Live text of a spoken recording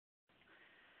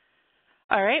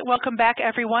All right, welcome back,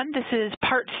 everyone. This is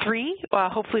part 3,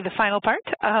 hopefully the final part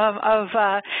of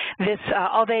this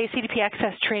all-day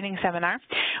cdpACCESS training seminar.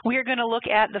 We are going to look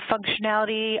at the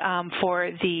functionality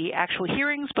for the actual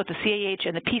hearings, both the CAH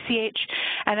and the PCH,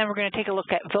 and then we're going to take a look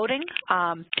at voting.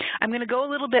 I'm going to go a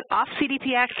little bit off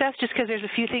cdpACCESS just because there's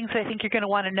a few things that I think you're going to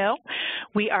want to know.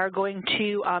 We are going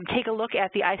to take a look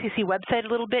at the ICC website a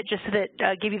little bit just so that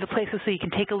give you the places so you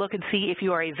can take a look and see if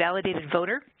you are a validated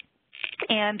voter.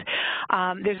 And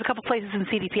there's a couple places in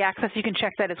cdpACCESS you can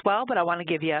check that as well, but I want to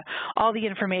give you all the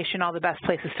information, all the best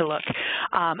places to look.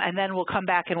 And then we'll come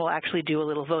back and we'll actually do a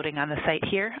little voting on the site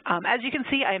here. As you can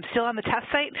see, I am still on the test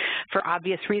site for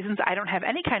obvious reasons. I don't have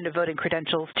any kind of voting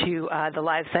credentials to the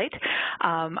live site.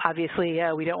 Obviously,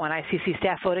 we don't want ICC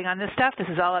staff voting on this stuff. This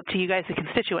is all up to you guys, the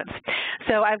constituents.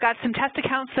 So I've got some test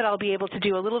accounts that I'll be able to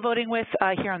do a little voting with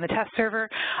here on the test server.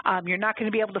 You're not going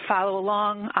to be able to follow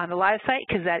along on the live site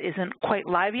because that isn't quite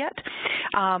live yet,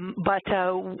 but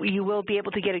you will be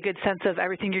able to get a good sense of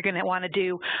everything you're going to want to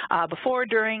do before,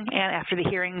 during, and after the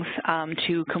hearings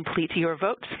to complete your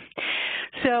votes.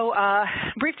 So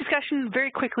brief discussion very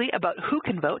quickly about who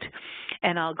can vote,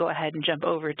 and I'll go ahead and jump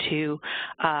over to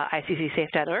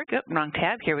iccsafe.org. Oh, wrong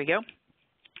tab. Here we go.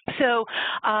 So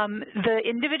the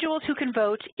individuals who can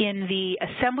vote in the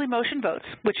assembly motion votes,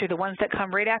 which are the ones that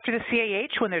come right after the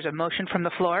CAH when there's a motion from the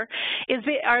floor,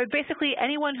 are basically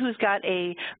anyone who's got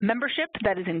a membership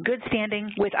that is in good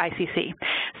standing with ICC.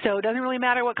 So it doesn't really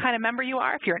matter what kind of member you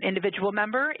are, if you're an individual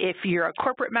member, if you're a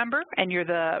corporate member and you're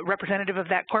the representative of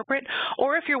that corporate,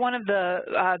 or if you're one of the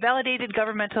validated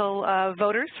governmental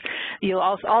voters, you'll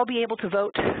also all be able to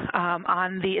vote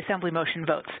on the assembly motion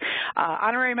votes.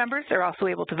 Honorary members are also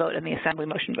able to vote in the assembly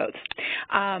motion votes.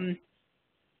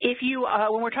 If you,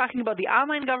 when we're talking about the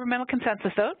online governmental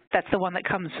consensus vote, that's the one that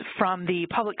comes from the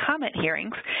public comment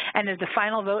hearings and is the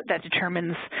final vote that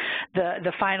determines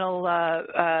the final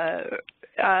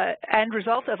end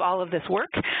result of all of this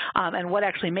work and what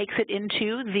actually makes it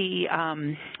into the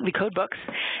code books.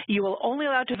 You will only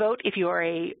allowed to vote if you are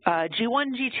a G1,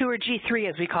 G2, or G3,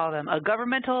 as we call them, a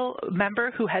governmental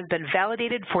member who has been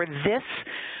validated for this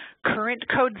current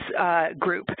codes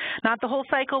group, not the whole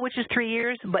cycle, which is 3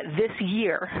 years, but this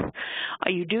year.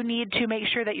 You do need to make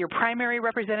sure that your primary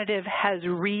representative has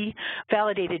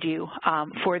revalidated you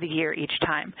for the year each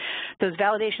time. Those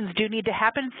validations do need to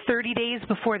happen 30 days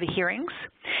before the hearings,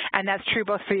 and that's true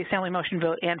both for the assembly motion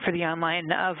vote and for the online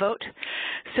vote.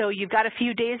 So you've got a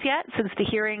few days yet since the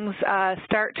hearings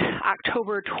start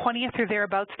October 20th or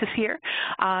thereabouts this year.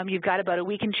 You've got about a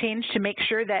week and change to make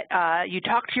sure that you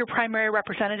talk to your primary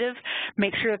representative,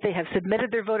 make sure that they have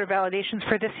submitted their voter validations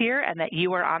for this year and that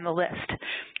you are on the list.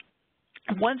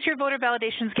 Once your voter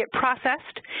validations get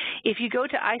processed, if you go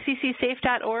to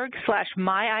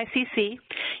iccsafe.org/myicc,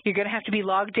 you're going to have to be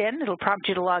logged in. It'll prompt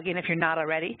you to log in if you're not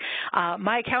already.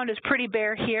 My account is pretty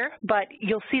bare here, but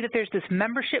you'll see that there's this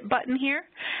membership button here,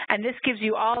 and this gives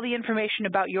you all the information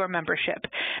about your membership.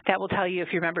 That will tell you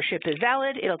if your membership is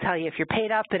valid. It'll tell you if you're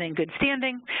paid up and in good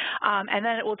standing, and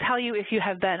then it will tell you if you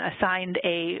have been assigned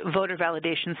a voter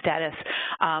validation status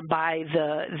by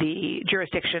the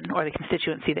jurisdiction or the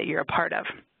constituency that you're a part of.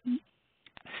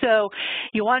 So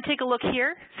you want to take a look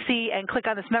here, see and click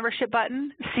on this membership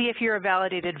button, see if you're a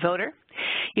validated voter.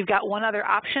 You've got one other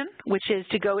option, which is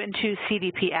to go into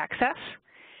cdpACCESS.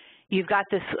 You've got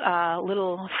this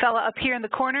little fella up here in the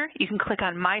corner. You can click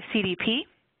on My CDP.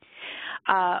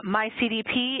 My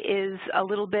CDP is a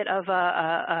little bit of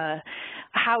a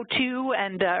how-to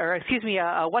and, or excuse me,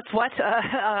 what's what,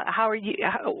 how are you,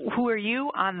 who are you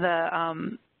on the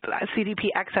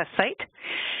cdpACCESS site.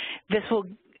 This will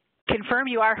confirm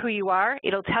you are who you are.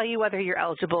 It'll tell you whether you're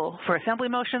eligible for assembly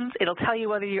motions. It'll tell you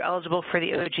whether you're eligible for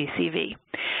the OGCV.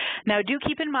 Now, do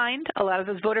keep in mind, a lot of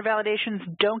those voter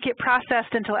validations don't get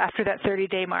processed until after that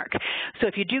 30-day mark. So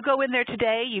if you do go in there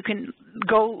today, you can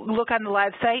go look on the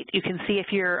live site. You can see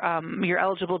if you're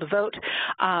eligible to vote.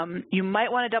 You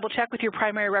might want to double check with your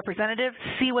primary representative,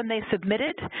 see when they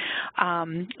submitted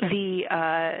the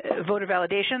voter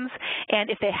validations.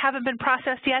 And if they haven't been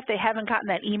processed yet, they haven't gotten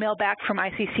that email back from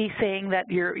ICC saying that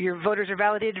your voters are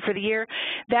validated for the year,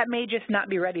 that may just not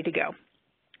be ready to go.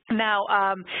 Now,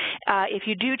 if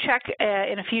you do check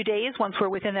in a few days, once we're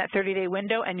within that 30-day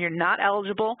window and you're not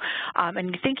eligible and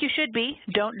you think you should be,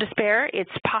 don't despair. It's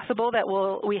possible that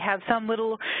we have some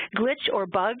little glitch or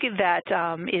bug that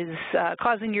is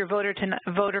causing your voter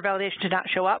validation to not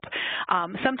show up.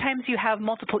 Sometimes you have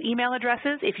multiple email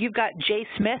addresses. If you've got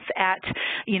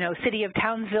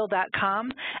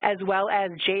jsmith@cityofTownsville.com as well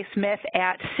as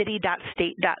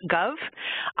jsmith@city.state.gov,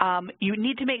 you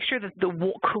need to make sure that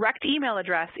the correct email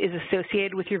address is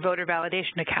associated with your voter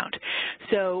validation account.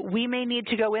 So we may need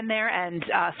to go in there and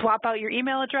swap out your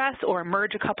email address or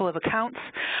merge a couple of accounts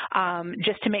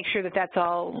just to make sure that that's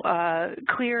all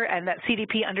clear and that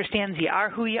CDP understands you are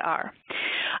who you are.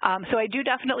 So I do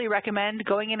definitely recommend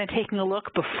going in and taking a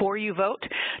look before you vote,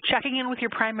 checking in with your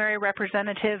primary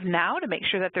representative now to make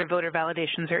sure that their voter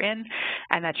validations are in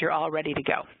and that you're all ready to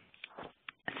go.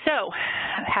 So,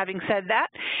 having said that,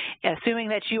 assuming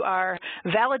that you are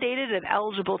validated and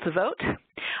eligible to vote,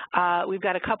 we've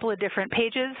got a couple of different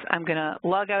pages. I'm going to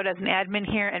log out as an admin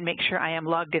here and make sure I am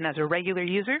logged in as a regular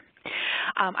user.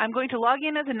 I'm going to log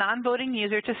in as a non-voting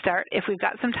user to start. If we've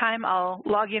got some time, I'll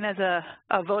log in as a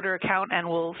voter account and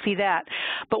we'll see that.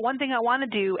 But one thing I want to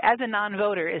do as a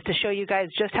non-voter is to show you guys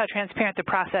just how transparent the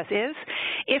process is.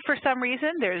 If for some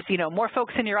reason there's more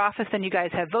folks in your office than you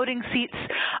guys have voting seats,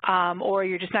 or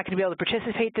you're just not going to be able to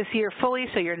participate this year fully,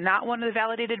 so you're not one of the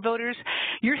validated voters,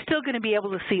 you're still going to be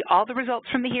able to see all the results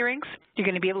from the hearings. You're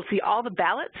going to be able to see all the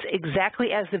ballots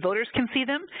exactly as the voters can see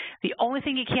them. The only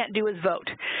thing you can't do is vote.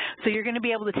 So you're going to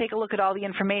be able to take a look at all the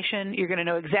information. You're going to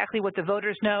know exactly what the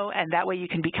voters know, and that way you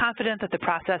can be confident that the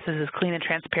process is as clean and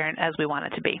transparent as we want it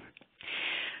to be.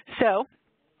 So,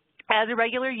 as a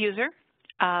regular user,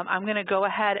 I'm going to go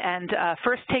ahead and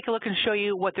first take a look and show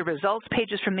you what the results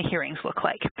pages from the hearings look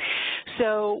like.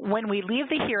 So when we leave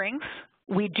the hearings,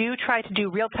 we do try to do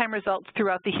real-time results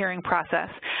throughout the hearing process.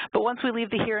 But once we leave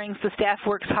the hearings, the staff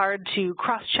works hard to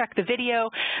cross-check the video,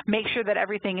 make sure that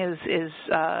everything is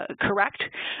correct.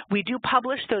 We do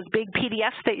publish those big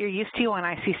PDFs that you're used to on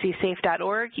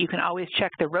iccsafe.org. You can always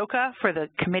check the ROCA for the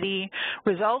committee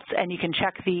results, and you can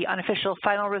check the unofficial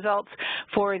final results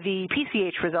for the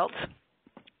PCH results.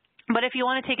 But if you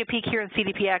want to take a peek here in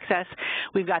cdpACCESS,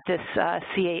 we've got this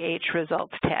CAH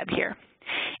results tab here.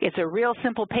 It's a real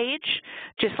simple page.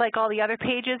 Just like all the other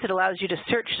pages, it allows you to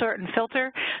search, sort, and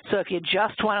filter. So if you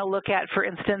just want to look at, for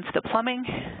instance, the plumbing,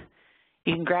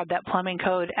 you can grab that plumbing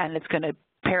code and it's going to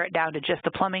pare it down to just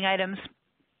the plumbing items.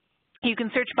 You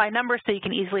can search by number so you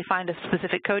can easily find a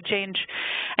specific code change,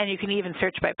 and you can even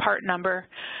search by part number.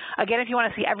 Again, if you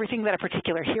want to see everything that a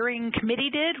particular hearing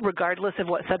committee did, regardless of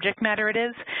what subject matter it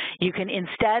is, you can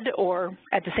instead, or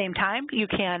at the same time, you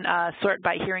can sort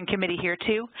by hearing committee here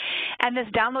too. And this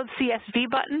download CSV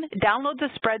button downloads a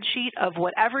spreadsheet of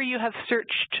whatever you have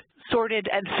searched, sorted,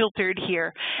 and filtered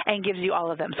here and gives you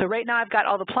all of them. So right now I've got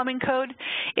all the plumbing code.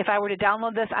 If I were to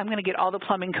download this, I'm going to get all the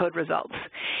plumbing code results.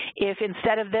 If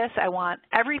instead of this I want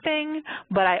everything,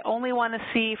 but I only want to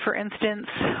see, for instance,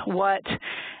 what,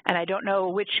 and I don't know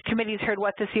which committees heard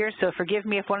what this year, so forgive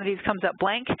me if one of these comes up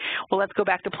blank. Well, let's go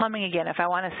back to plumbing again. If I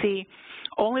want to see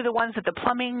only the ones that the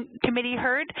plumbing committee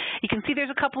heard, you can see there's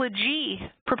a couple of G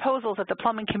proposals that the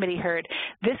plumbing committee heard.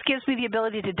 This gives me the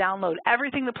ability to download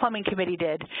everything the plumbing committee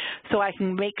did, so I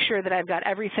can make sure that I've got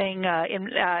everything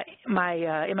in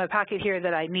my pocket here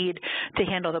that I need to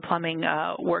handle the plumbing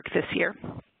work this year.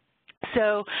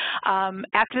 So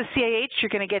after the CAH, you're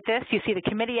going to get this. You see the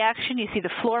committee action. You see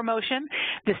the floor motion.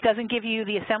 This doesn't give you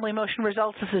the assembly motion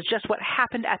results. This is just what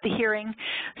happened at the hearing.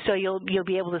 So you'll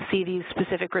be able to see these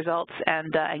specific results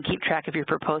and keep track of your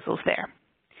proposals there.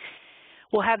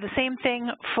 We'll have the same thing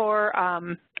for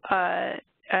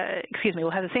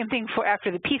we'll have the same thing for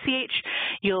after the PCH.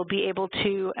 You'll be able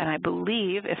to, and I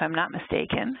believe, if I'm not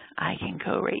mistaken, I can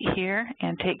go right here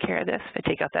and take care of this. If I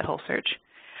take out that whole search,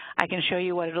 I can show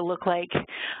you what it'll look like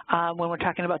when we're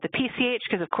talking about the PCH,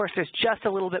 because of course there's just a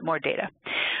little bit more data.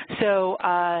 So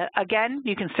again,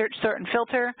 you can search, sort, and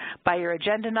filter by your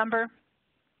agenda number.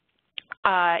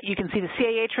 You can see the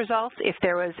CAH results. If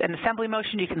there was an assembly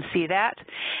motion, you can see that.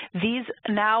 These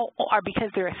now are, because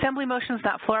they're assembly motions,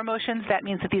 not floor motions, that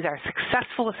means that these are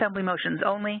successful assembly motions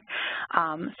only.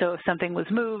 So if something was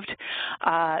moved,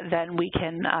 then we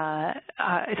can,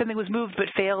 if something was moved but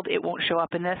failed, it won't show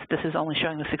up in this. This is only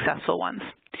showing the successful ones.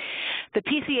 The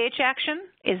PCH action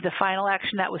is the final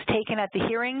action that was taken at the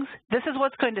hearings. This is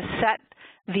what's going to set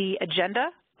the agenda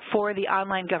for the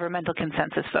online governmental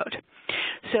consensus vote.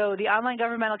 So the online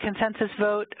governmental consensus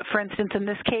vote, for instance, in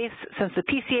this case, since the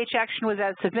PCH action was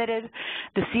as submitted,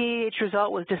 the CAH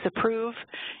result was disapprove.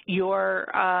 Your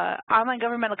online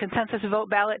governmental consensus vote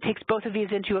ballot takes both of these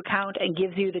into account and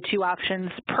gives you the two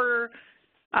options per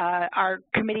our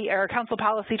council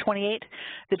policy 28,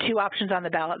 the two options on the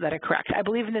ballot that are correct. I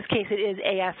believe in this case it is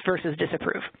AS versus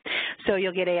disapprove. So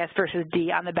you'll get AS versus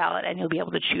D on the ballot and you'll be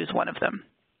able to choose one of them.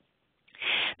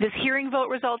 This hearing vote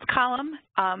results column,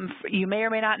 you may or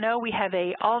may not know, we have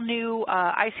a all-new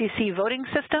ICC voting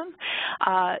system,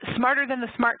 smarter than the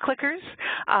smart clickers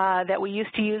that we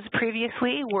used to use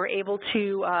previously. We're able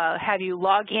to have you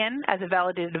log in as a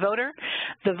validated voter.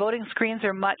 The voting screens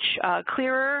are much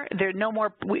clearer. There's no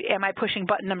more, am I pushing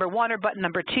button number 1 or button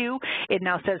number 2? It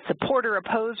now says support or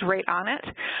oppose right on it.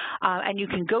 And you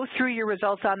can go through your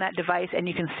results on that device and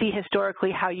you can see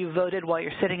historically how you voted while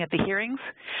you're sitting at the hearings.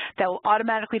 That will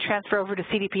automatically transfer over to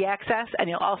cdpACCESS, and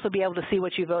you'll also be able to see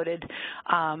what you voted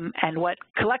and what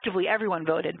collectively everyone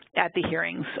voted at the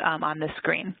hearings on this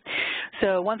screen.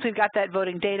 So once we've got that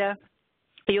voting data,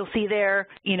 you'll see there,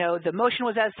 you know, the motion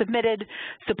was as submitted,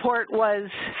 support was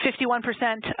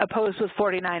 51%, opposed was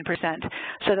 49%,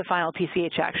 so the final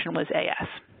PCH action was AS.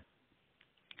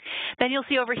 Then you'll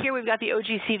see over here we've got the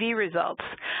OGCV results.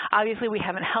 Obviously we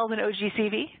haven't held an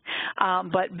OGCV,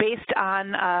 but based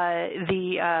on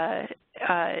the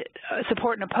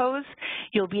support and oppose,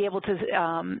 you'll be able to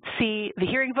see the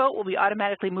hearing vote will be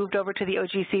automatically moved over to the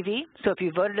OGCV. So if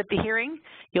you voted at the hearing,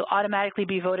 you'll automatically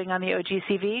be voting on the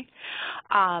OGCV.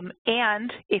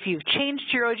 And if you've changed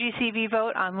your OGCV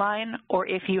vote online, or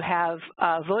if you have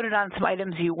voted on some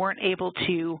items you weren't able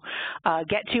to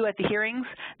get to at the hearings,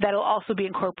 that'll also be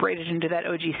incorporated into that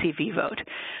OGCV vote.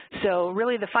 So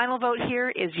really the final vote here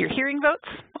is your hearing votes,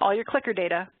 all your clicker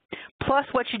data, plus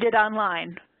what you did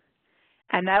online,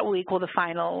 and that will equal the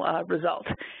final result.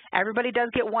 Everybody does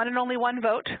get one and only one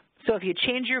vote. So if you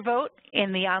change your vote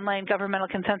in the online governmental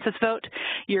consensus vote,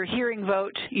 your hearing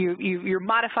vote, you're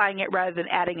modifying it rather than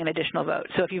adding an additional vote.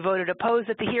 So if you voted opposed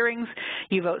at the hearings,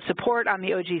 you vote support on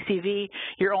the OGCV,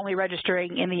 you're only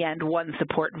registering in the end one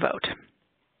support vote.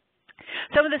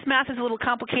 Some of this math is a little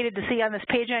complicated to see on this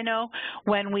page, I know.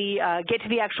 When we get to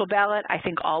the actual ballot, I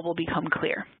think all will become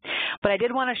clear. But I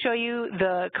did want to show you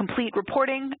the complete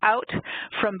reporting out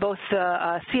from both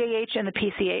the CAH and the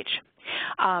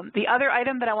PCH. The other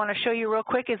item that I want to show you real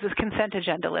quick is this consent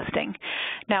agenda listing.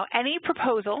 Now, any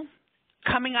proposal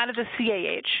coming out of the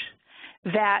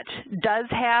CAH that does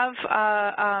have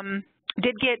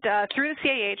did get through the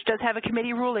CAH, does have a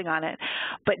committee ruling on it,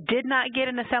 but did not get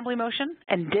an assembly motion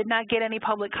and did not get any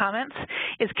public comments,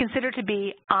 is considered to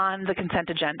be on the consent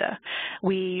agenda.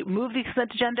 We move the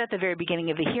consent agenda at the very beginning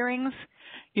of the hearings.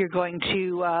 You're going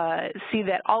to see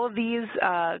that all of these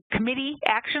committee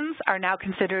actions are now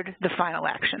considered the final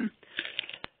action.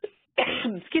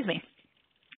 Excuse me.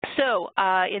 So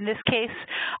in this case,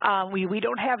 we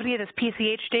don't have any of this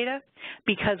PCH data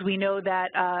because we know that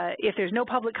if there's no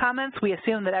public comments, we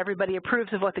assume that everybody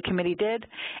approves of what the committee did.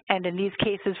 And in these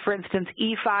cases, for instance,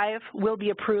 E5 will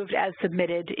be approved as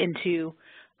submitted into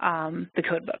the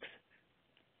code books.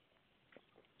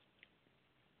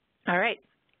 All right.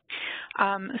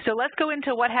 So let's go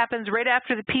into what happens right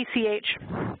after the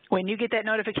PCH when you get that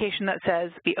notification that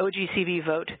says the OGCV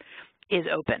vote is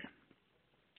open.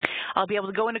 I'll be able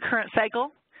to go into current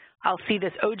cycle. I'll see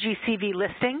this OGCV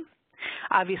listing.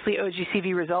 Obviously,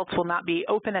 OGCV results will not be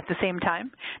open at the same time.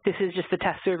 This is just the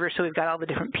test server, so we've got all the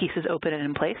different pieces open and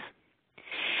in place.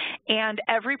 And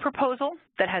every proposal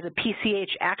that has a PCH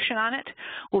action on it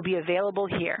will be available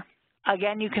here.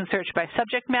 Again, you can search by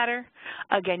subject matter.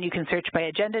 Again, you can search by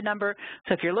agenda number.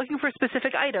 So if you're looking for a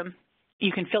specific item,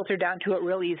 you can filter down to it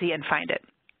real easy and find it.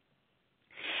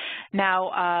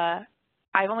 Now,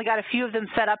 I've only got a few of them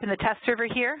set up in the test server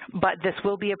here, but this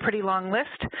will be a pretty long list,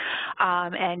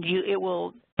 and it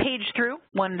will page through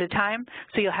one at a time,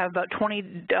 so you'll have about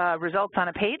 20 results on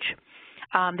a page.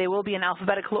 They will be in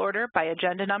alphabetical order by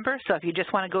agenda number, so if you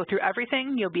just want to go through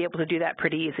everything, you'll be able to do that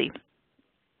pretty easy.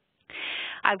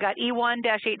 I've got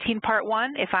E1-18 Part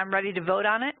 1. If I'm ready to vote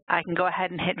on it, I can go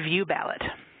ahead and hit View Ballot.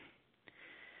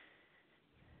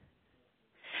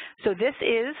 So this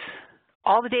is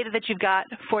all the data that you've got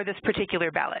for this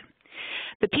particular ballot.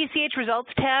 The PCH results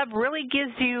tab really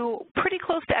gives you pretty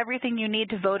close to everything you need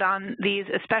to vote on these,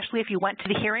 especially if you went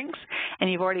to the hearings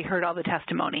and you've already heard all the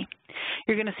testimony.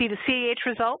 You're going to see the CAH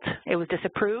result. It was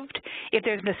disapproved. If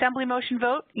there's an assembly motion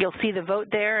vote, you'll see the vote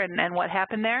there and what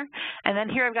happened there. And then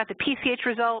here I've got the PCH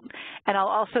result, and I'll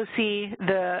also see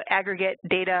the aggregate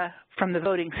data from the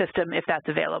voting system if that's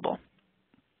available.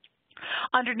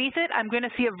 Underneath it, I'm going to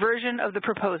see a version of the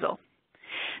proposal.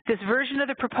 This version of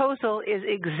the proposal is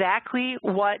exactly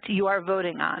what you are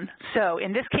voting on. So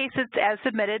in this case, it's as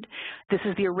submitted. This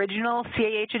is the original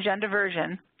CAH agenda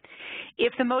version.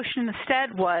 If the motion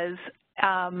instead was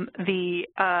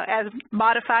as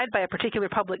modified by a particular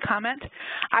public comment.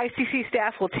 ICC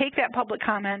staff will take that public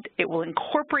comment, it will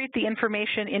incorporate the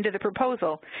information into the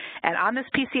proposal, and on this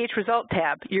PCH result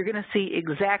tab, you're going to see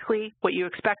exactly what you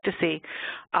expect to see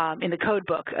in the code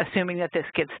book, assuming that this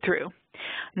gets through.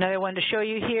 Another one to show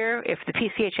you here, if the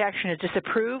PCH action is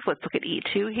disapproved, let's look at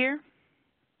E2 here.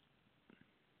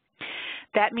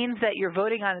 That means that you're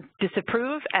voting on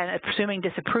disapprove, and assuming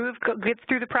disapprove gets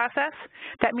through the process,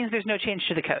 that means there's no change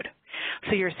to the code.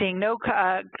 So you're seeing no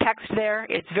text there.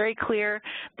 It's very clear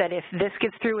that if this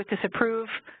gets through with disapprove,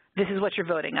 this is what you're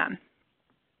voting on.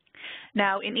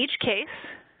 Now, in each case,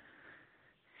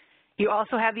 you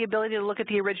also have the ability to look at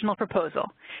the original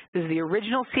proposal. This is the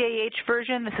original CAH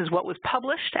version. This is what was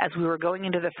published as we were going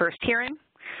into the first hearing.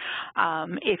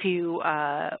 If you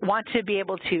want to be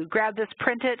able to grab this,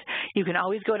 print it, you can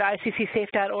always go to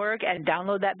iccsafe.org and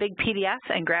download that big PDF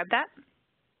and grab that.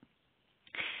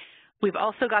 We've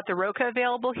also got the ROCA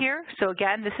available here. So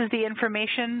again, this is the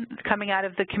information coming out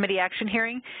of the committee action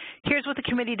hearing. Here's what the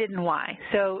committee did and why.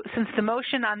 So since the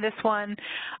motion on this one,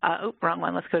 wrong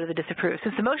one, let's go to the disapprove.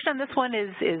 Since the motion on this one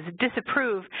is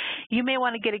disapprove, you may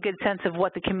want to get a good sense of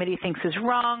what the committee thinks is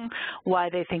wrong, why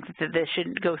they think that this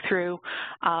shouldn't go through.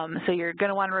 So you're going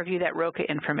to want to review that ROCA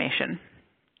information.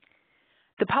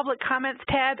 The public comments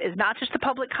tab is not just the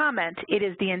public comment, it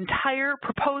is the entire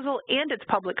proposal and its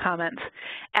public comments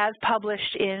as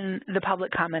published in the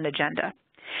public comment agenda.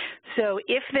 So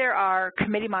if there are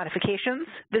committee modifications,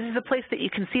 this is a place that you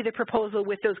can see the proposal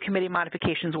with those committee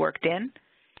modifications worked in.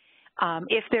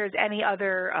 If there's any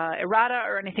other errata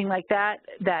or anything like that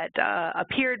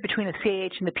appeared between the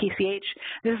CAH and the PCH,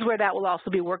 this is where that will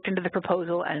also be worked into the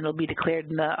proposal, and it'll be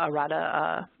declared in the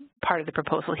errata part of the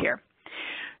proposal here.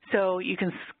 So you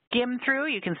can skim through,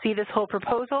 you can see this whole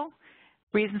proposal,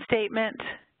 reason statement,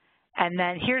 and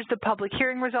then here's the public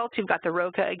hearing results. You've got the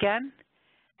ROCA again,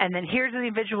 and then here's the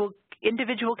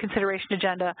individual consideration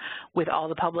agenda with all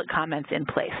the public comments in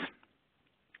place.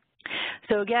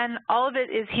 So again, all of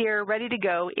it is here ready to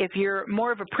go. If you're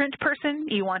more of a print person,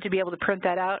 you want to be able to print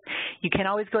that out, you can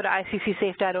always go to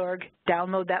iccsafe.org,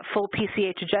 download that full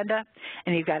PCH agenda,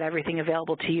 and you've got everything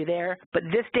available to you there. But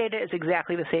this data is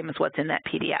exactly the same as what's in that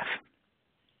PDF.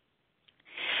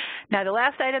 Now, the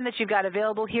last item that you've got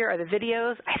available here are the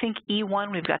videos. I think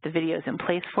E1, we've got the videos in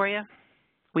place for you.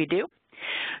 We do.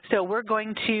 So we're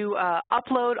going to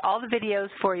upload all the videos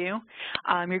for you.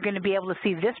 You're going to be able to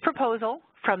see this proposal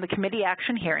from the committee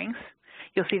action hearings.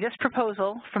 You'll see this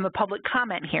proposal from the public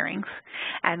comment hearings,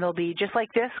 and they'll be just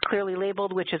like this, clearly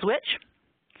labeled which is which.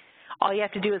 All you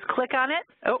have to do is click on it.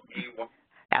 Oh,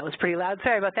 that was pretty loud.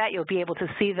 Sorry about that. You'll be able to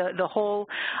see the whole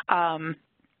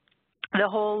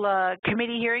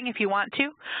committee hearing if you want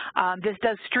to. This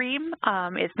does stream.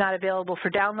 It's not available for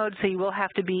download, so you will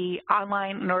have to be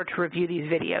online in order to review these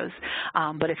videos.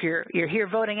 But if you're here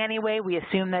voting anyway, we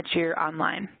assume that you're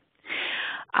online.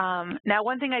 Now,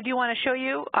 one thing I do want to show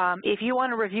you, if you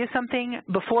want to review something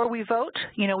before we vote,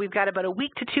 you know, we've got about a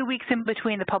week to 2 weeks in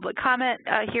between the public comment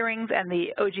hearings and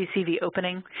the OGCV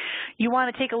opening. You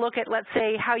want to take a look at, let's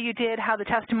say, how you did, how the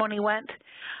testimony went.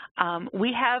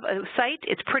 We have a site.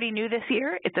 It's pretty new this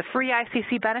year. It's a free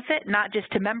ICC benefit, not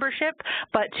just to membership,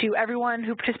 but to everyone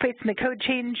who participates in the code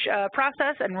change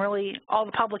process, and really all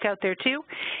the public out there too.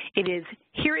 It is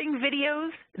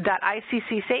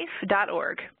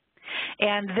hearingvideos.iccsafe.org.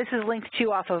 And this is linked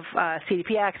to off of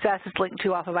cdpACCESS. It's linked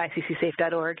to off of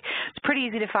iccsafe.org. It's pretty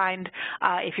easy to find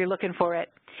if you're looking for it.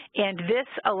 And this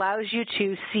allows you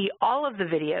to see all of the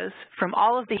videos from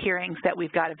all of the hearings that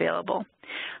we've got available.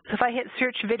 So if I hit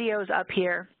search videos up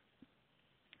here,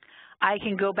 I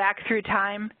can go back through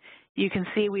time. You can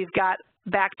see we've got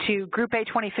back to Group A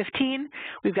 2015,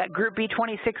 we've got Group B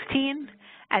 2016,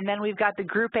 and then we've got the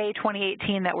Group A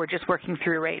 2018 that we're just working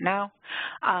through right now.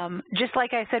 Just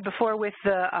like I said before with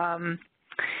the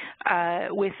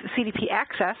with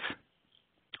cdpACCESS,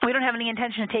 we don't have any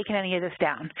intention of taking any of this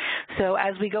down. So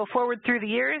as we go forward through the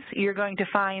years, you're going to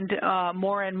find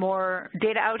more and more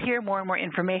data out here, more and more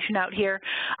information out here.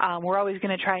 We're always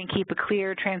going to try and keep a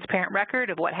clear, transparent record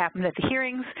of what happened at the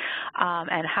hearings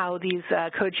and how these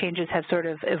code changes have sort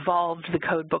of evolved the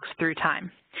code books through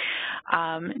time.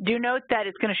 Do note that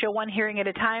it's going to show one hearing at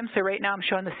a time. So right now I'm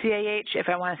showing the CAH. If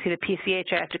I want to see the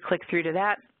PCH, I have to click through to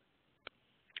that.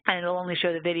 And it'll only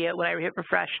show the video. When I hit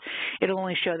refresh, it'll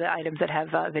only show the items that have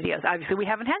videos. Obviously, we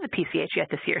haven't had the PCH yet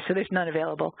this year, so there's none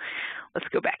available. Let's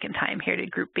go back in time here to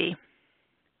Group B.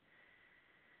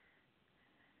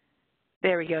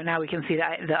 There we go. Now we can see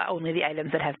only the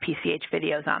items that have PCH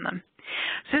videos on them.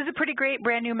 So this is a pretty great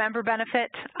brand new member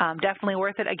benefit, definitely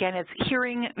worth it. Again, it's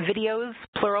hearing videos,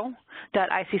 plural,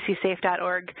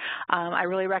 .iccsafe.org. I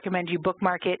really recommend you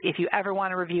bookmark it if you ever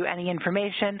want to review any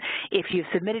information. If you've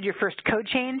submitted your first code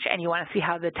change and you want to see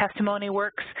how the testimony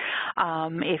works,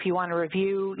 if you want to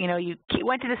review, you know, you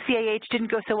went to the CAH,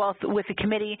 didn't go so well with the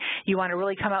committee, you want to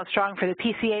really come out strong for the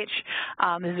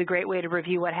PCH, this is a great way to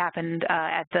review what happened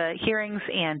at the hearings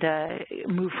and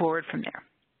move forward from there.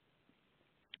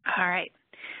 All right,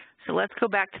 so let's go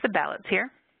back to the ballots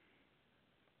here.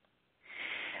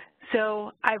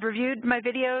 So I've reviewed my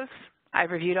videos. I've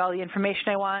reviewed all the information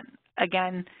I want.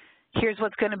 Again, here's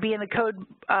what's going to be in the code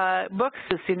books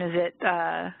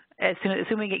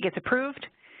assuming it gets approved.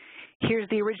 Here's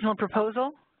the original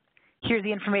proposal. Here's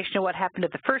the information of what happened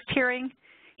at the first hearing.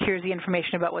 Here's the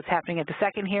information about what's happening at the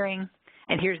second hearing.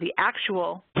 And here's the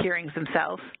actual hearings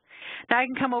themselves. Now I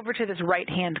can come over to this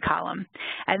right-hand column,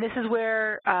 and this is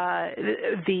where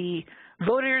the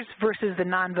voters versus the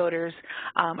non-voters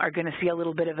are going to see a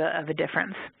little bit of a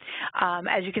difference.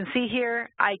 As you can see here,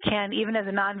 I can, even as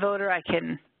a non-voter, I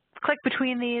can click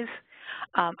between these.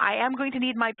 I am going to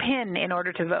need my PIN in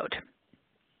order to vote.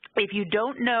 If you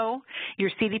don't know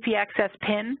your cdpACCESS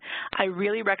PIN, I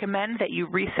really recommend that you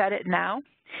reset it now.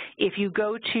 If you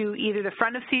go to either the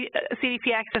front of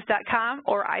cdpACCESS.com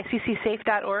or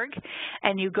iccsafe.org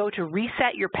and you go to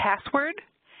reset your password,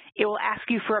 it will ask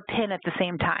you for a PIN at the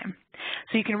same time.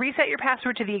 So you can reset your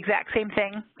password to the exact same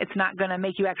thing. It's not going to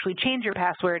make you actually change your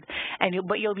password,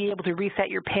 but you'll be able to reset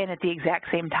your PIN at the exact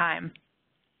same time.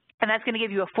 And that's going to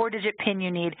give you a 4-digit PIN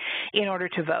you need in order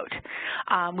to vote.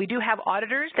 We do have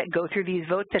auditors that go through these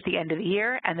votes at the end of the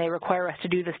year, and they require us to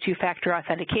do this 2-factor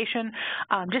authentication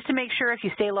just to make sure if you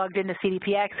stay logged into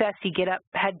cdpACCESS, you get up,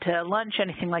 head to lunch,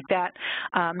 anything like that,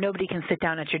 nobody can sit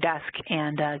down at your desk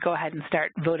and go ahead and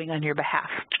start voting on your behalf.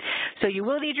 So you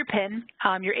will need your PIN.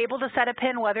 You're able to set a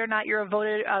PIN whether or not you're a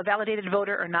validated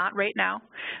voter or not right now.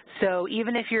 So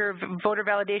even if your voter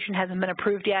validation hasn't been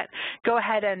approved yet, go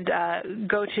ahead and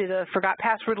go to the forgot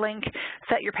password link,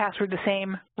 set your password the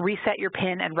same, reset your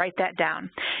PIN, and write that down.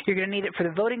 You're going to need it for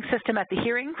the voting system at the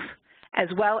hearings, as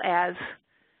well as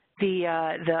the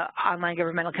online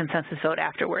governmental consensus vote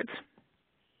afterwards.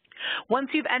 Once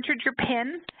you've entered your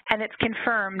PIN and it's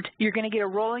confirmed, you're going to get a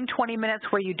rolling 20 minutes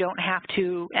where you don't have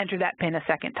to enter that PIN a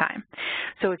second time.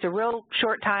 So it's a real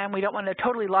short time. We don't want to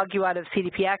totally log you out of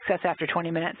cdpACCESS after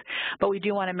 20 minutes, but we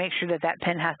do want to make sure that that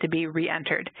PIN has to be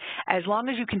re-entered. As long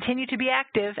as you continue to be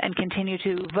active and continue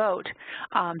to vote,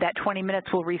 that 20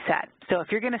 minutes will reset. So if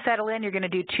you're going to settle in, you're going to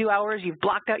do 2 hours, you've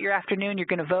blocked out your afternoon, you're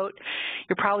going to vote,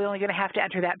 you're probably only going to have to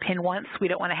enter that PIN once. We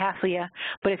don't want to hassle you.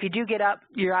 But if you do get up,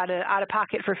 you're out of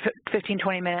pocket for 15,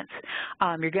 20 minutes,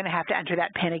 you're going to have to enter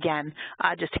that PIN again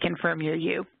just to confirm you're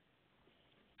you.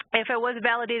 If I was a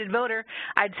validated voter,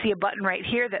 I'd see a button right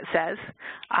here that says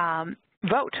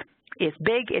vote. It's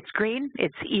big, it's green,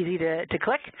 it's easy to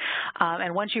click,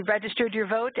 and once you've registered your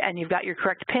vote and you've got your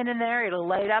correct PIN in there, it'll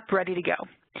light up ready to go.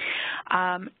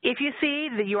 If you see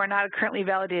that you are not a currently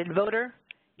validated voter,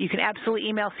 you can absolutely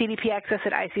email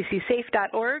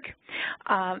cdpACCESS@iccsafe.org.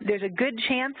 There's a good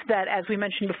chance that, as we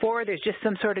mentioned before, there's just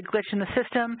some sort of glitch in the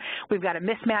system. We've got a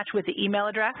mismatch with the email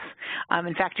address.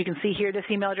 In fact, you can see here this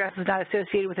email address is not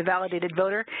associated with a validated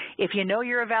voter. If you know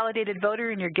you're a validated voter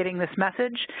and you're getting this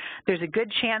message, there's a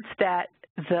good chance that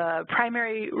the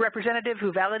primary representative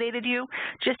who validated you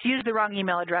just used the wrong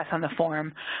email address on the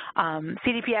form.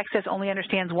 cdpACCESS only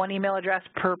understands one email address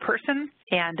per person,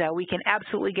 and we can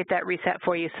absolutely get that reset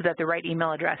for you so that the right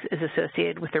email address is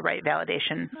associated with the right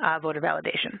validation, voter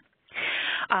validation.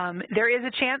 There is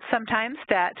a chance sometimes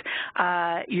that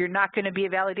you're not going to be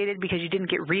validated because you didn't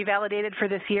get revalidated for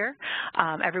this year.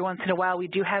 Every once in a while we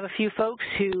do have a few folks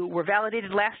who were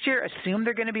validated last year, assume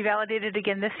they're going to be validated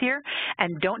again this year,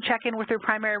 and don't check in with their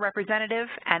primary representative,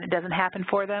 and it doesn't happen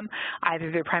for them.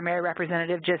 Either their primary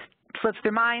representative just slips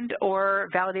their mind or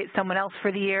validates someone else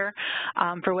for the year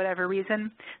for whatever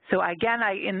reason. So again,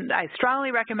 I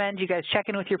strongly recommend you guys check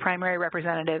in with your primary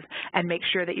representative and make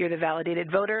sure that you're the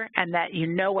validated voter and that you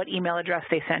know what email address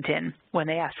they sent in when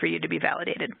they asked for you to be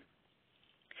validated.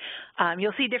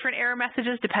 You'll see different error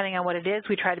messages depending on what it is.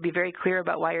 We try to be very clear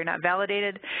about why you're not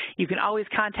validated. You can always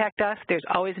contact us. There's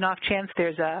always an off chance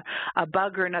there's a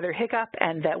bug or another hiccup,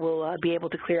 and that we'll be able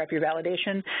to clear up your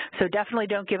validation. So definitely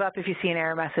don't give up if you see an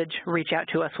error message. Reach out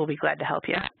to us. We'll be glad to help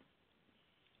you.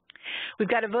 We've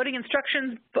got a voting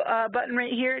instructions button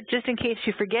right here, just in case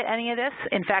you forget any of this.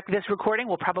 In fact, this recording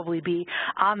will probably be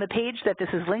on the page that this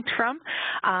is linked from.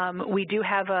 We do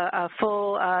have a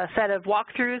full set of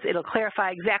walkthroughs. It'll clarify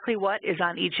exactly what is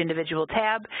on each individual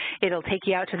tab. It'll take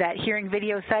you out to that hearing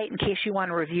video site in case you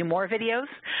want to review more videos.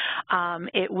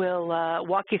 It will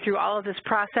walk you through all of this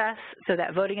process, so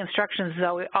that voting instructions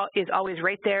is always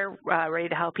right there, ready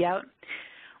to help you out.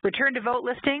 Return to vote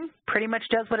listing pretty much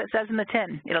does what it says in the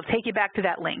tin. It'll take you back to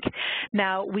that link.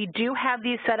 Now, we do have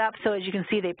these set up so, as you can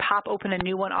see, they pop open a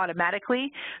new one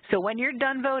automatically. So when you're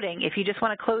done voting, if you just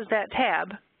want to close that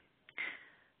tab,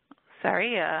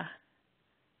 sorry,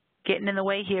 getting in the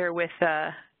way here with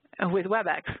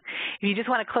WebEx. If you just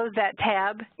want to close that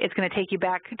tab, it's going to take you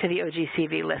back to the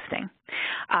OGCV listing.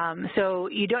 So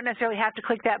you don't necessarily have to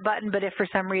click that button, but if for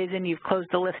some reason you've closed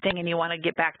the listing and you want to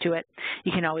get back to it,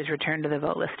 you can always return to the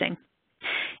vote listing.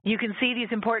 You can see these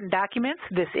important documents.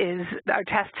 This is our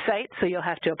test site, so you'll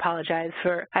have to apologize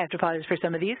for, I have to apologize for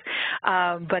some of these,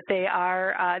 but they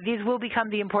are, these will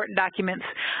become the important documents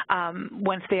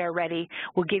once they are ready.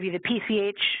 We'll give you the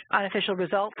PCH unofficial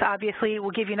results, obviously.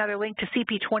 We'll give you another link to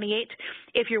CP28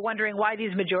 if you're wondering why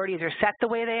these majorities are set the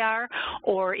way they are,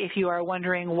 or if you are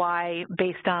wondering why,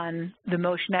 based on the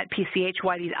motion at PCH,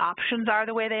 why these options are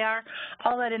the way they are.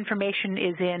 All that information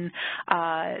is in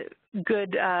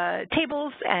good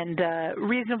tables and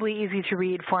reasonably easy to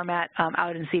read format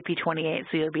out in CP28,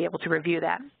 so you'll be able to review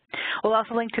that. We'll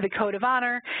also link to the Code of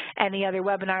Honor, any other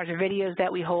webinars or videos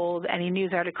that we hold, any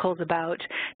news articles about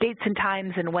dates and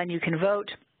times and when you can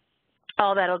vote.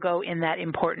 All that will go in that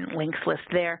important links list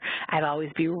there. I'd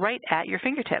always be right at your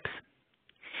fingertips.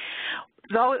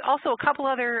 There's also a couple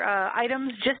other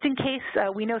items, just in case.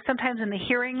 We know sometimes in the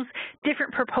hearings,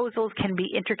 different proposals can be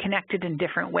interconnected in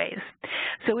different ways.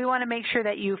 So we want to make sure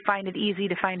that you find it easy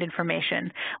to find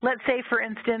information. Let's say, for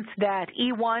instance, that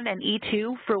E1 and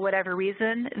E2, for whatever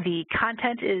reason, the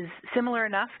content is similar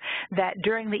enough that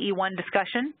during the E1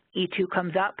 discussion, E2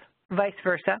 comes up, vice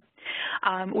versa.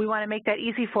 We want to make that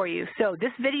easy for you. So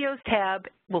this videos tab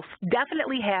will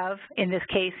definitely have, in this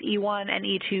case, E1 and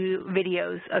E2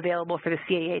 videos available for the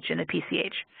CAH and the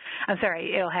PCH. I'm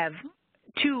sorry, it'll have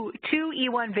two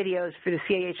E1 videos for the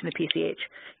CAH and the PCH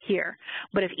here.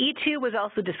 But if E2 was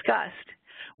also discussed,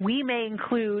 we may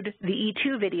include the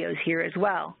E2 videos here as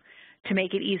well to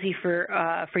make it easy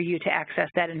for you to access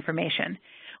that information.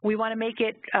 We want to make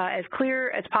it as clear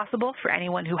as possible for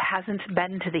anyone who hasn't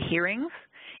been to the hearings,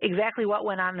 exactly what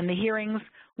went on in the hearings,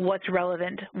 what's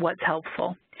relevant, what's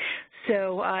helpful.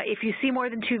 So if you see more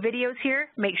than 2 videos here,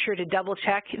 make sure to double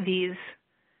check these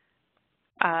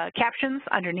captions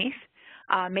underneath.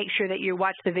 Make sure that you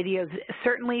watch the videos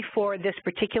certainly for this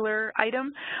particular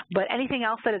item, but anything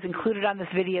else that is included on this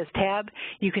videos tab,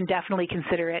 you can definitely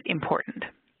consider it important.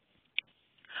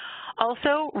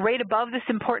 Also, right above this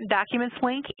important documents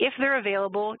link, if they're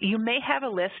available, you may have a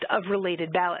list of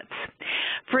related ballots.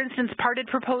 For instance, parted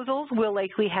proposals will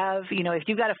likely have, if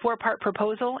you've got a 4-part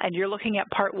proposal and you're looking at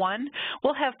part 1,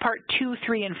 we'll have part 2,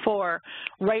 3, and 4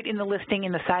 right in the listing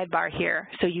in the sidebar here.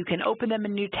 So you can open them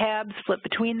in new tabs, flip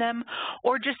between them,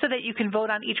 or just so that you can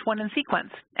vote on each one in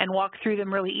sequence and walk through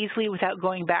them really easily without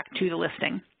going back to the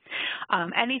listing.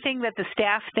 Anything that the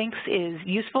staff thinks is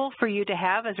useful for you to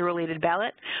have as a related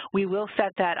ballot, we will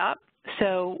set that up.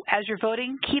 So as you're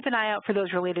voting, keep an eye out for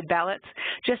those related ballots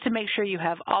just to make sure you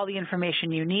have all the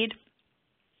information you need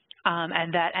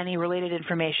and that any related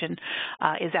information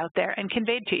is out there and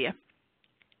conveyed to you.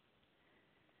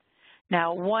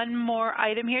 Now, one more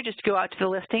item here, just to go out to the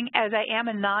listing. As I am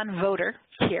a non-voter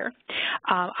here,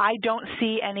 I don't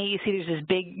see any, you see there's this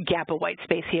big gap of white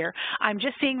space here. I'm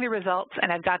just seeing the results, and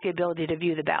I've got the ability to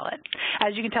view the ballot.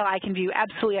 As you can tell, I can view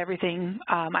absolutely everything.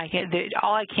 All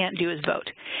I can't do is vote.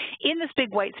 In this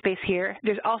big white space here,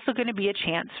 there's also going to be a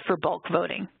chance for bulk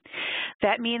voting.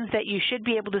 That means that you should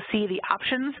be able to see the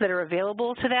options that are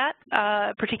available to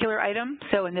that particular item.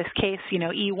 So in this case,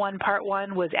 E1 Part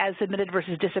 1 was as submitted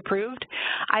versus disapproved.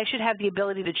 I should have the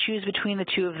ability to choose between the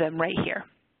 2 of them right here.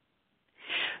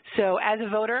 So as a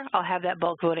voter, I'll have that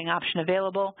bulk voting option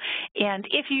available. And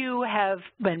if you have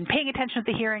been paying attention at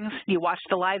the hearings, you watched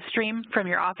the live stream from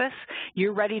your office,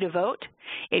 you're ready to vote.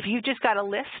 If you've just got a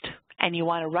list and you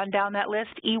want to run down that list,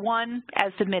 E1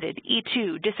 as submitted,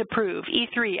 E2 disapprove,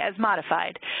 E3 as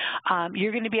modified,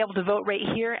 you're going to be able to vote right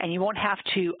here, and you won't have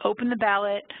to open the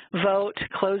ballot, vote,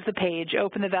 close the page,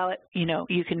 open the ballot.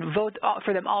 You can vote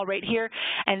for them all right here,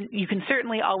 and you can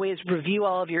certainly always review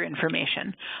all of your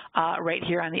information right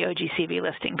here on the OGCV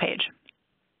listing page.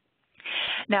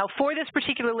 Now, for this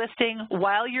particular listing,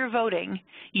 while you're voting,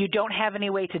 you don't have any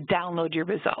way to download your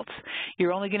results.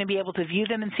 You're only going to be able to view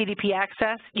them in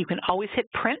cdpACCESS. You can always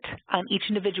hit print on each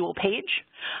individual page,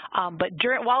 but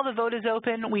while the vote is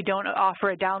open, we don't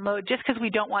offer a download just because we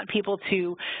don't want people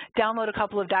to download a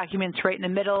couple of documents right in the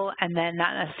middle and then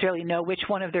not necessarily know which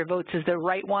one of their votes is the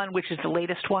right one, which is the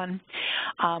latest one.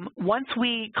 Once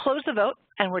we close the vote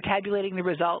and we're tabulating the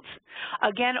results,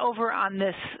 again over on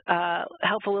this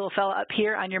helpful little fella up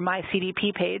here on your My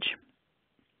CDP page,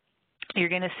 you're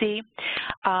going to see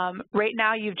right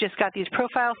now you've just got these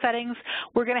profile settings.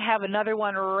 We're going to have another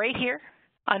one right here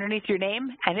underneath your name,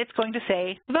 and it's going to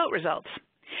say vote results.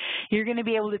 You're going to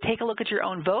be able to take a look at your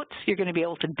own votes. You're going to be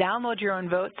able to download your own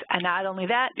votes, and not only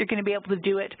that, you're going to be able to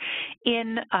do it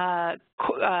in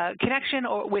connection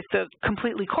or with the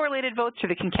completely correlated votes or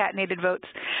the concatenated votes.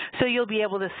 So you'll be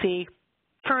able to see,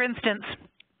 for instance,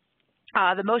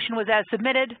 the motion was as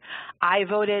submitted. I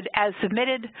voted as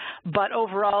submitted, but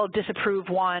overall disapprove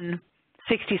won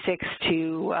 66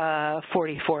 to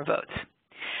 44 votes.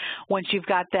 Once you've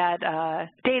got that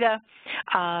data,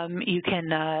 you can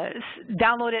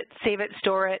download it, save it,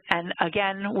 store it, and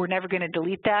again, we're never going to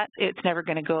delete that. It's never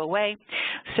going to go away.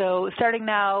 So starting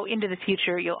now into the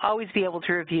future, you'll always be able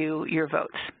to review your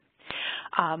votes.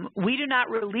 We do not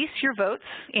release your votes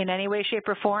in any way, shape,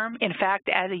 or form. In fact,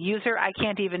 as a user, I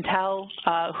can't even tell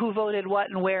who voted what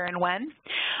and where and when.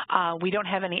 We don't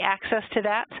have any access to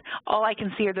that. All I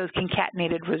can see are those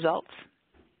concatenated results.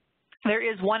 There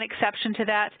is one exception to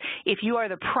that. If you are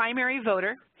the primary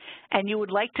voter and you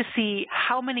would like to see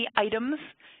how many items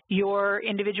your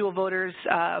individual voters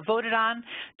voted on,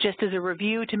 just as a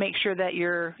review to make sure that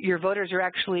your voters are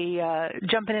actually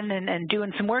jumping in and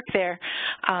doing some work there,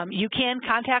 you can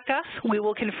contact us. We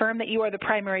will confirm that you are the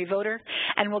primary voter,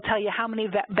 and we'll tell you how many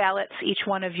ballots each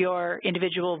one of your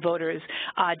individual voters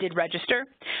did register.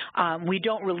 We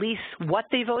don't release what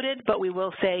they voted, but we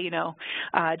will say, you know,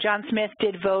 John Smith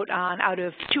did vote on, out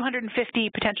of 250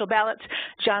 potential ballots,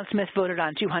 John Smith voted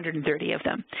on 230 of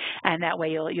them. And that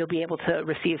way you'll be able to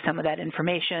receive some of that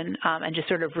information and just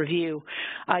sort of review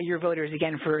your voters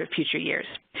again for future years.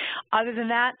 Other than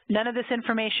that, none of this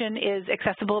information is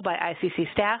accessible by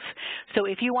ICC staff. So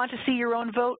if you want to see your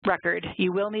own vote record,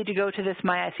 you will need to go to this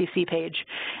My ICC page,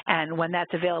 and when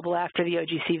that's available after the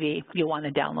OGCV, you'll want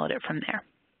to download it from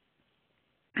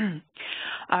there.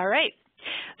 All right.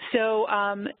 So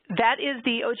that is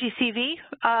the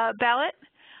OGCV ballot.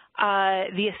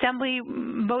 The assembly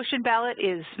motion ballot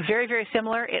is very, very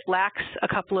similar. It lacks a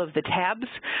couple of the tabs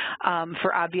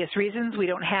for obvious reasons. We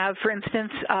don't have, for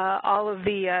instance, all of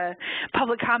the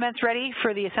public comments ready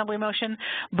for the assembly motion,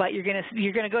 but you're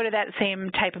gonna go to that same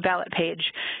type of ballot page.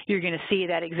 You're gonna see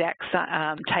that exact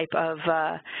type of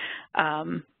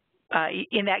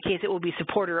in that case, it will be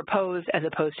support or oppose as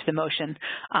opposed to the motion,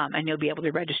 and you'll be able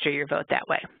to register your vote that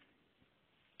way.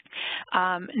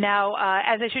 Now,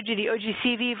 as I showed you the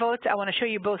OGCV votes, I want to show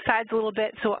you both sides a little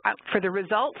bit. So for the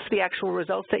results, the actual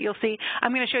results that you'll see,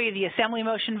 I'm going to show you the assembly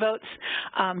motion votes.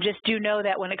 Just do know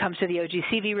that when it comes to the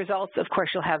OGCV results, of course,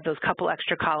 you'll have those couple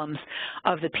extra columns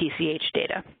of the PCH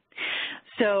data.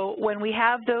 So when we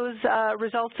have those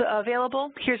results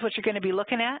available, here's what you're going to be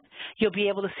looking at. You'll be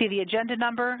able to see the agenda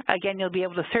number. Again, you'll be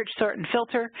able to search, sort, and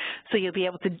filter. So you'll be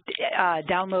able to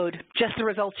download just the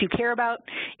results you care about.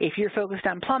 If you're focused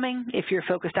on plumbing, if you're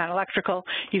focused on electrical,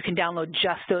 you can download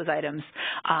just those items,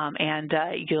 and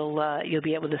you'll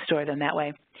be able to store them that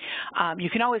way. You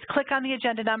can always click on the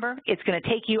agenda number. It's going to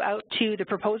take you out to the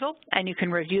proposal, and you can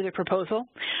review the proposal.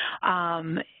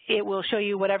 It will show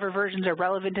you whatever versions are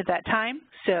relevant at that time.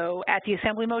 So at the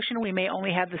assembly motion, we may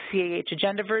only have the CAH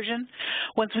agenda version.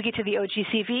 Once we get to the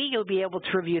OGCV, you'll be able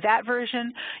to review that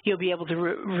version. You'll be able to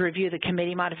review the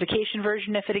committee modification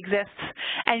version if it exists,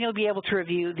 and you'll be able to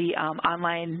review the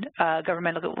online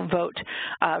governmental vote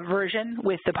version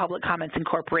with the public comments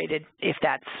incorporated if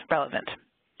that's relevant.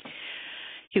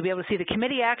 You'll be able to see the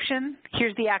committee action.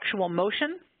 Here's the actual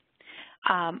motion.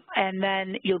 And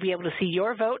then you'll be able to see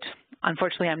your vote.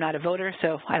 Unfortunately, I'm not a voter,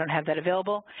 so I don't have that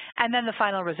available. And then the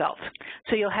final result.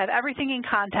 So you'll have everything in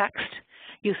context.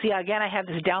 You'll see, again, I have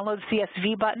this download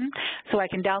CSV button, so I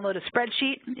can download a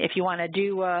spreadsheet if you want to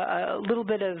do a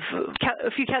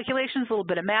few calculations, a little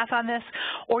bit of math on this,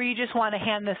 or you just want to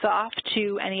hand this off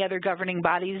to any other governing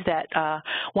bodies that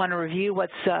want to review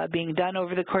what's being done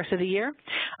over the course of the year.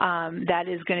 That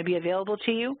is going to be available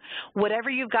to you. Whatever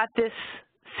you've got this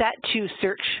set to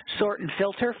search, sort, and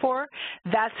filter for,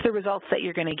 that's the results that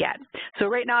you're going to get. So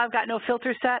right now I've got no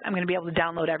filter set. I'm going to be able to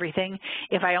download everything.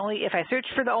 If I search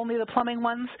for only the plumbing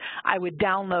ones, I would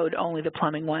download only the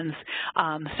plumbing ones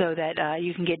so that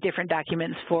you can get different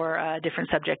documents for different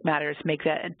subject matters to make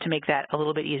that a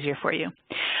little bit easier for you.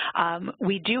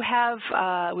 We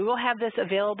will have this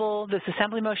available, this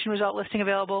assembly motion result listing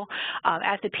available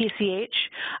at the PCH.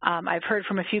 I've heard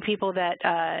from a few people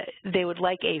that they would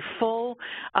like a full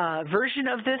version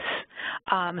of this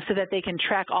so that they can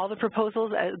track all the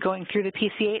proposals going through the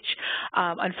PCH.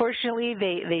 Unfortunately,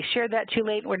 they shared that too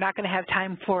late. We're not going to have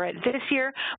time for it this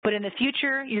year, but in the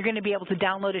future, you're going to be able to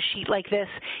download a sheet like this,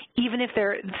 even if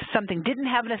something didn't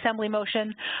have an assembly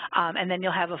motion, and then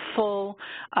you'll have a full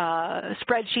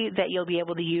spreadsheet that you'll be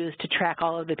able to use to track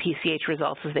all of the PCH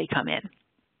results as they come in.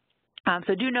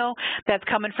 So do know that's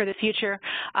coming for the future,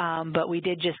 but we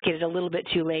did just get it a little bit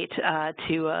too late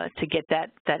to get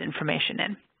that information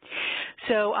in.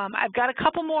 So I've got a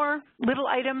couple more little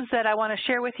items that I want to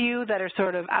share with you that are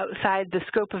sort of outside the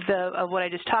scope of what I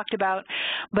just talked about,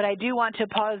 but I do want to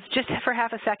pause just for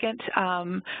half a second,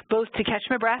 both to catch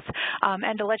my breath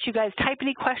and to let you guys type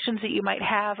any questions that you might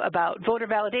have about voter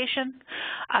validation,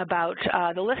 about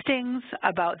the listings,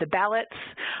 about the ballots,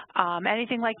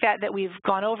 anything like that that we've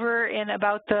gone over in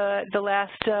about the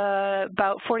last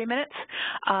about 40 minutes.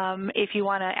 If you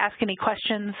want to ask any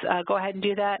questions, go ahead and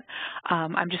do that.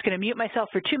 I'm just going to mute myself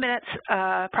for 2 minutes,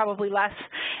 probably less,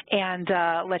 and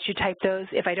let you type those.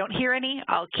 If I don't hear any,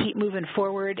 I'll keep moving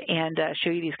forward and show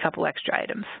you these couple extra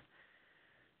items.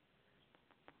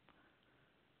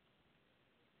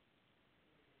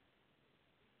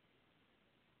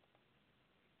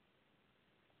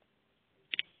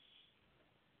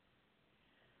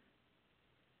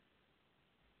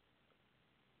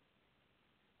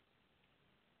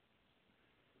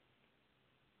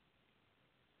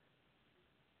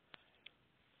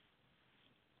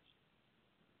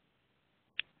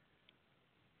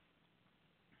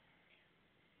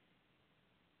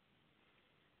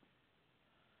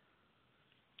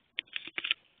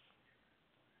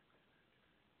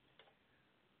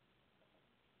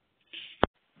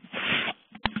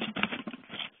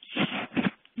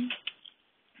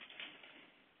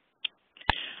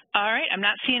 All right, I'm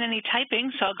not seeing any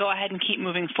typing, so I'll go ahead and keep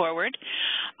moving forward.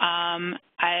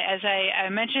 As I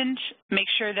mentioned, make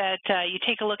sure that you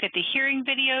take a look at the hearing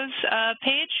videos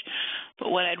page. But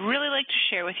what I'd really like to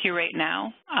share with you right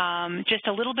now, just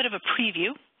a little bit of a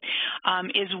preview,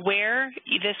 is where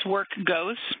this work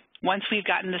goes once we've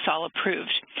gotten this all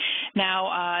approved.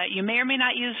 Now, you may or may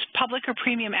not use public or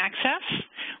premium access.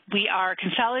 We are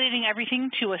consolidating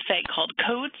everything to a site called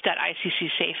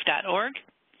codes.iccsafe.org.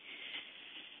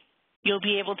 You'll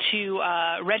be able to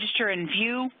register and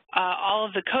view all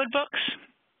of the code books.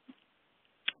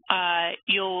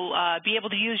 You'll be able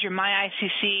to use your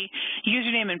MyICC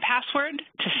username and password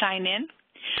to sign in.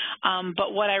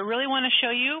 But what I really want to show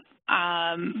you,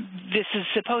 this is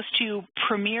supposed to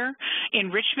premiere in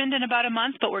Richmond in about a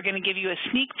month, but we're going to give you a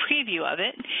sneak preview of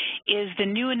it, is the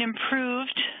new and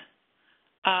improved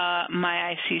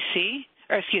MyICC,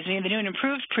 or excuse me, the new and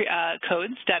improved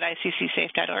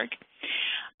codes.iccsafe.org.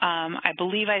 I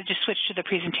believe I just switched to the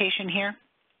presentation here.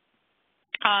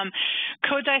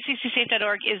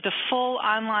 Codes.iccsafe.org is the full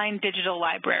online digital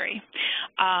library.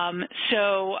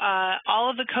 So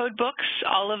all of the code books,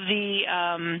 all of the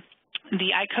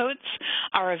iCodes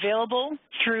are available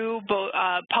through both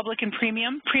public and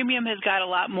premium. Premium has got a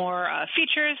lot more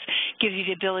features, gives you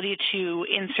the ability to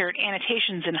insert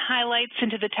annotations and highlights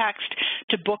into the text,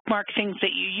 to bookmark things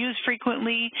that you use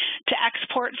frequently, to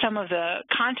export some of the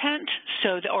content,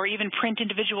 or even print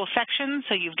individual sections.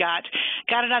 So you've got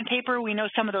it on paper. We know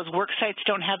some of those work sites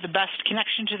don't have the best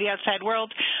connection to the outside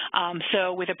world.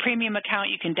 So with a premium account,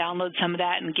 you can download some of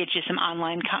that and get you some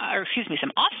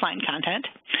some offline content.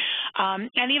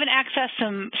 And even access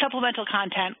some supplemental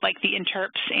content like the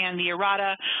interps and the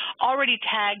errata, already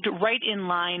tagged right in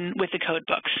line with the code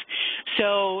books.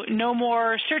 So no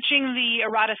more searching the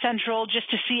errata central just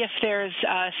to see if there's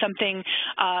something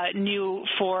new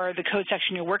for the code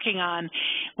section you're working on.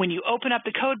 When you open up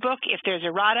the code book, if there's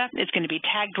errata, it's going to be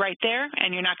tagged right there,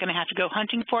 and you're not going to have to go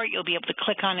hunting for it. You'll be able to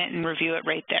click on it and review it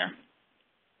right there.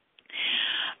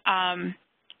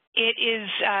 It is,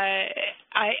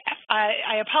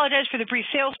 I apologize for the brief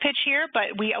sales pitch here,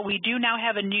 but we do now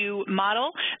have a new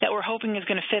model that we're hoping is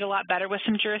going to fit a lot better with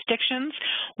some jurisdictions.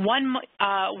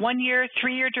 1 year,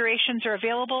 3 year durations are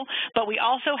available, but we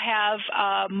also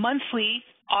have monthly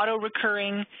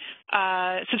auto-recurring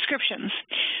subscriptions.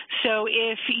 So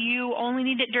if you only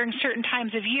need it during certain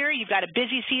times of year, you've got a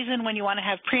busy season when you want to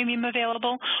have premium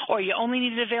available, or you only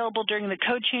need it available during the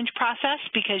code change process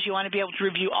because you want to be able to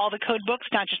review all the code books,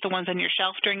 not just the ones on your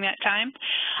shelf during that time,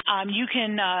 you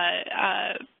can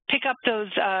pick up those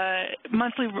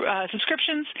monthly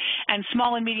subscriptions, and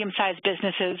small and medium-sized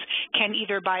businesses can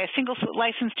either buy a single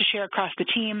license to share across the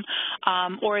team,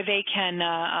 or they can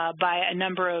buy a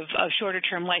number of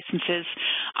shorter-term licenses,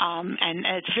 and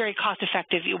it's a very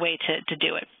cost-effective way to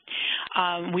do it.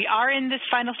 We are in this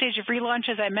final stage of relaunch,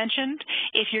 as I mentioned.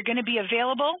 If you're going to be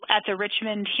available at the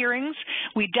Richmond hearings,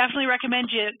 we definitely recommend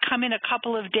you come in a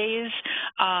couple of days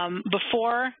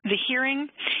before the hearing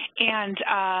and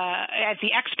at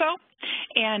the expo,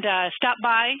 and stop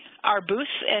by our booth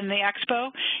in the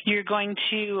expo. You're going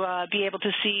to be able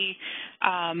to see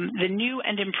the new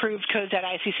and improved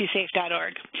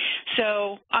codes.iccsafe.org.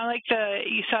 So unlike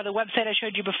you saw the website I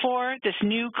showed you before, this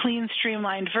new clean,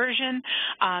 streamlined version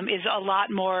is a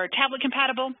lot more tablet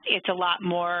compatible. It's a lot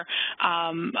more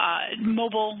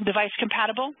mobile device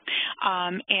compatible,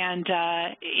 and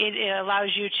it allows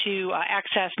you to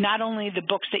access not only the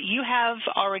books that you have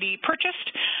already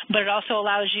purchased, but it also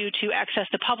allows you to access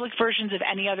the public versions of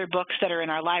any other books that are in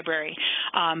our library.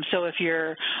 So if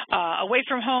you're away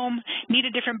from home, need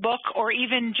a different book, or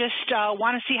even just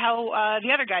want to see how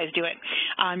the other guys do it,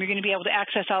 you're going to be able to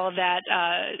access all of that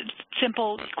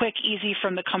simple, quick, easy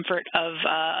from the comfort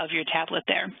of your tablet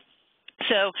there.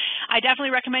 So I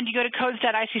definitely recommend you go to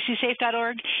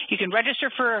codes.iccsafe.org. You can register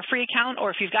for a free account,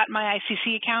 or if you've got My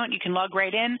ICC account, you can log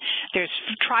right in. There's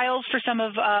trials for some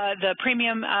of the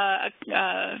premium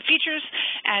features,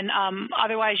 and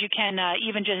otherwise you can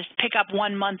even just pick up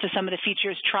 1 month of some of the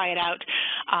features, try it out,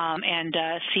 and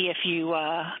see if you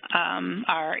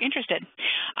are interested.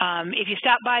 If you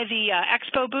stop by the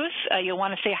Expo booth, you'll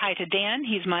want to say hi to Dan.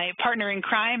 He's my partner in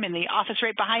crime in the office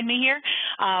right behind me here.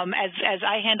 As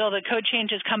I handle the code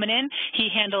changes coming in, he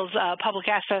handles public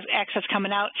access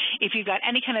coming out. If you've got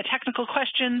any kind of technical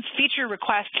questions, feature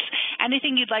requests,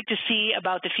 anything you'd like to see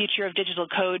about the future of digital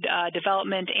code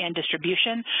development and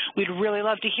distribution, we'd really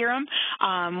love to hear them.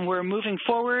 We're moving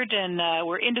forward, and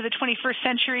we're into the 21st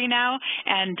century now,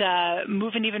 and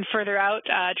moving even further out,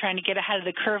 trying to get ahead of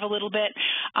the curve a little bit.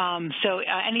 So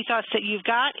any thoughts that you've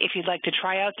got, if you'd like to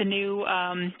try out the new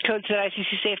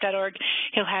codes.iccsafe.org,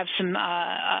 he'll have some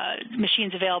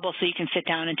machines available so you can sit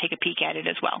down and take a peek at it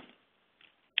as well.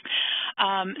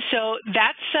 So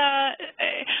that's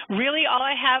really all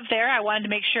I have there. I wanted to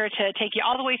make sure to take you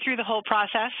all the way through the whole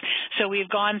process. So we've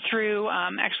gone through,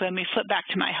 actually let me flip back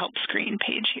to my help screen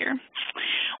page here.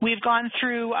 We've gone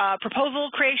through proposal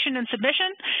creation and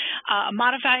submission,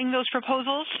 modifying those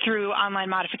proposals through online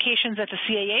modifications at the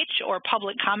CAH or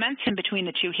public comments in between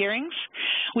the 2 hearings.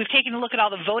 We've taken a look at all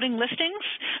the voting listings,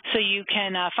 so you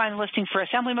can find the listing for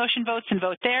assembly motion votes and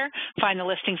vote there, find the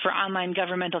listing for online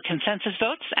governmental consensus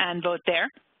votes and vote there.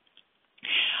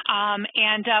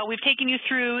 And we've taken you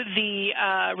through the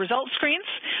result screens,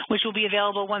 which will be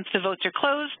available once the votes are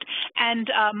closed, and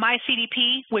My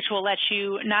CDP, which will let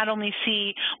you not only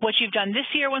see what you've done this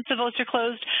year once the votes are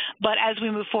closed, but as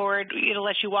we move forward, it'll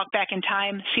let you walk back in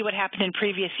time, see what happened in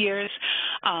previous years,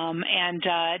 and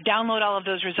download all of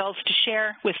those results to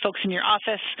share with folks in your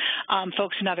office,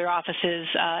 folks in other offices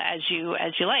as you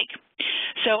like.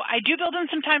 So I do build in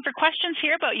some time for questions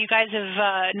here, but you guys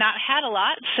have not had a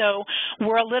lot, so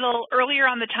we're a little earlier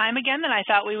on the time again than I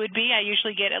thought we would be. I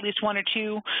usually get at least 1 or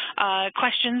 2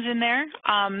 questions in there.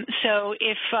 So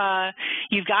if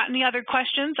you've got any other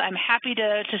questions, I'm happy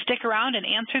to stick around and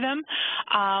answer them.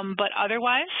 But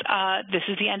otherwise, this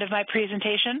is the end of my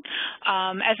presentation.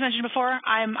 As mentioned before,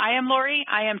 I am Lori.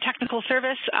 I am technical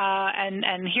service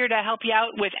and here to help you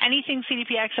out with anything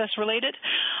cdpACCESS related.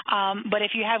 But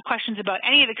if you have questions about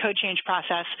any of the code change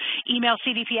process, email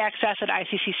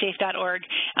cdpACCESS@iccsafe.org,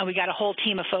 and we got a whole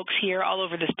team of folks here all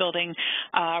over this building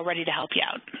ready to help you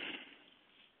out.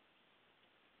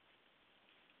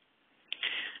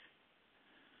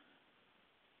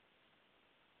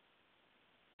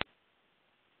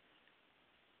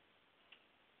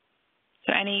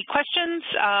 So any questions,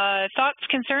 thoughts,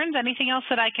 concerns, anything else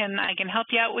that I can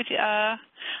help you out with?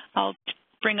 I'll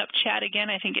bring up chat again.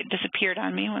 I think it disappeared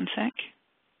on me. 1 sec.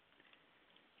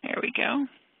 There we go.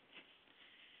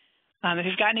 If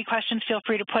you've got any questions, feel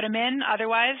free to put them in.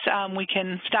 Otherwise, we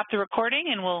can stop the recording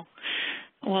and we'll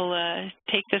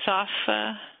take this off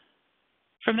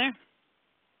from there.